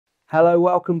Hello,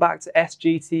 welcome back to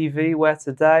SGTV, where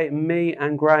today me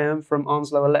and Graham from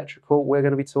Anslow Electrical, we're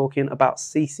going to be talking about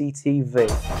CCTV.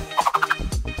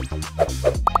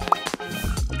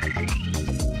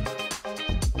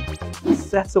 The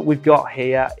setup we've got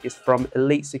here is from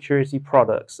Elite Security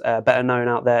Products, better known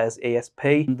out there as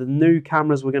ESP. And the new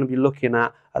cameras we're going to be looking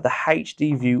at are the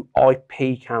HDView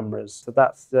IP cameras. So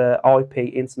that's the IP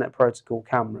Internet Protocol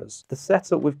cameras. The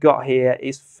setup we've got here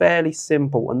is fairly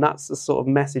simple, and that's the sort of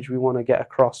message we want to get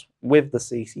across with the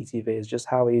CCTV, is just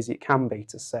how easy it can be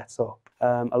to set up.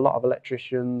 A lot of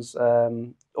electricians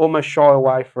almost shy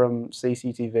away from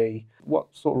CCTV. What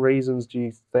sort of reasons do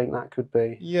you think that could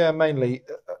be? Yeah, mainly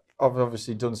I've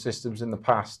obviously done systems in the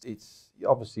past. It's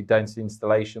obviously down to the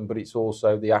installation, but it's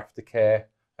also the aftercare,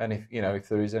 and if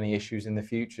there is any issues in the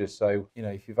future. So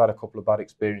if you've had a couple of bad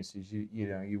experiences,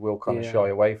 you will kind of shy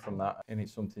away from that, and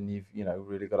it's something you've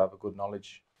really got to have a good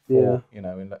knowledge for.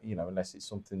 Unless it's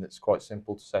something that's quite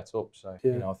simple to set up. So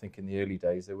I think in the early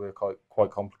days they were quite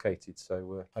complicated.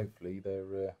 So hopefully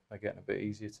they're getting a bit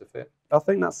easier to fit. I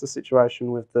think that's the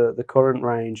situation with the current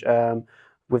range.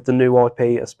 With the new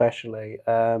IP especially,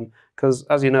 because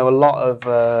as you know, a lot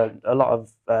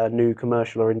of new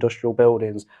commercial or industrial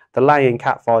buildings, they're laying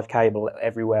Cat5 cable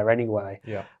everywhere anyway.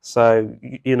 Yeah. So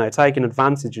taking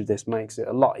advantage of this makes it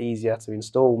a lot easier to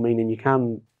install, meaning you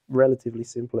can relatively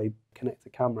simply connect a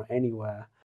camera anywhere.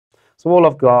 So all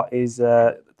I've got is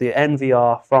the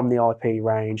NVR from the IP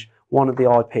range, one of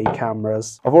the IP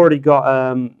cameras. I've already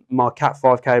got my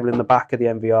Cat5 cable in the back of the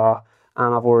NVR,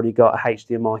 and I've already got a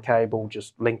HDMI cable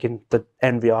just linking the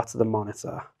NVR to the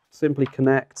monitor. Simply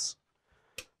connect,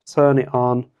 turn it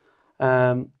on,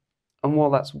 and while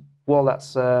that's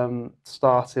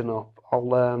starting up,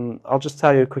 I'll just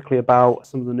tell you quickly about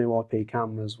some of the new IP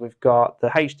cameras. We've got the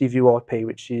HDView IP,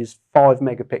 which is 5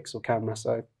 megapixel camera,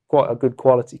 so quite a good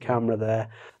quality camera there.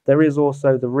 There is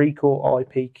also the Recall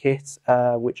IP kit,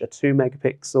 which are 2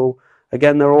 megapixel.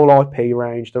 Again, they're all IP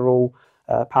range. They're all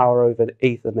power over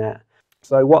Ethernet.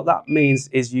 So what that means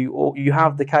is you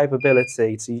have the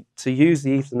capability to use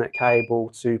the Ethernet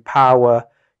cable to power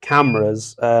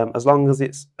cameras as long as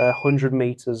it's 100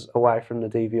 meters away from the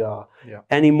DVR. Yeah.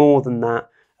 Any more than that,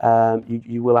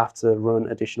 you will have to run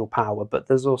additional power. But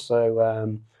there's also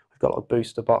we've got like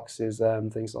booster boxes,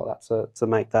 things like that to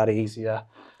make that easier.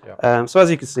 Yeah. So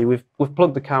as you can see, we've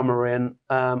plugged the camera in.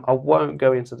 I won't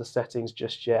go into the settings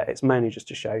just yet. It's mainly just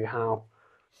to show you how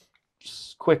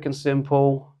just quick and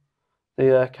simple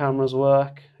the cameras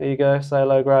work. Here you go. Say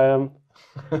hello, Graham.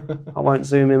 I won't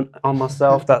zoom in on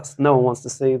myself. No one wants to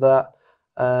see that.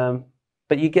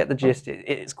 But you get the gist.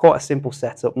 It's quite a simple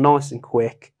setup, nice and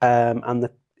quick. And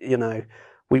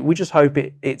we just hope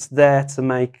it's there to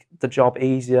make the job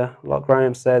easier. Like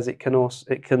Graham says, it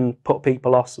can put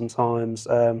people off sometimes.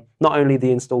 Not only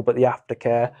the install, but the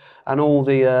aftercare and all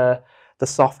the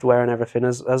software and everything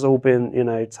has all been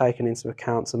taken into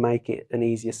account to make it an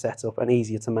easier setup and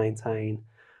easier to maintain.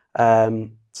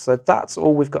 So that's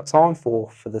all we've got time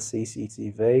for the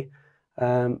CCTV.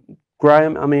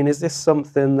 Graham, I mean, is this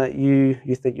something that you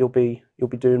think you'll be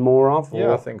doing more of?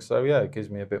 Yeah, I think so. Yeah, it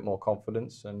gives me a bit more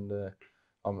confidence, and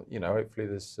hopefully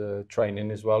there's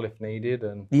training as well if needed.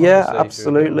 And yeah,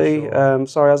 absolutely.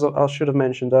 Sorry, as I should have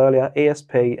mentioned earlier,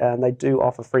 ESP, and they do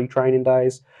offer free training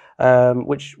days,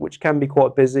 which can be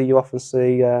quite busy. You often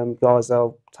see guys,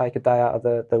 they'll take a day out of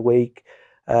the week.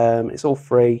 It's all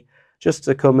free, just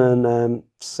to come and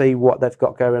see what they've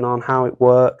got going on, how it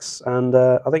works, and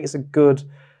I think it's a good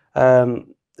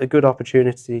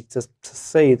opportunity to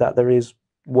see that there is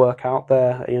work out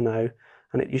there,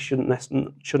 and you shouldn't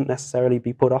necessarily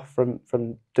be put off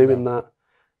from doing that.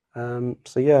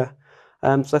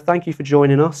 So thank you for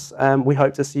joining us. We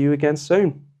hope to see you again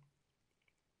soon.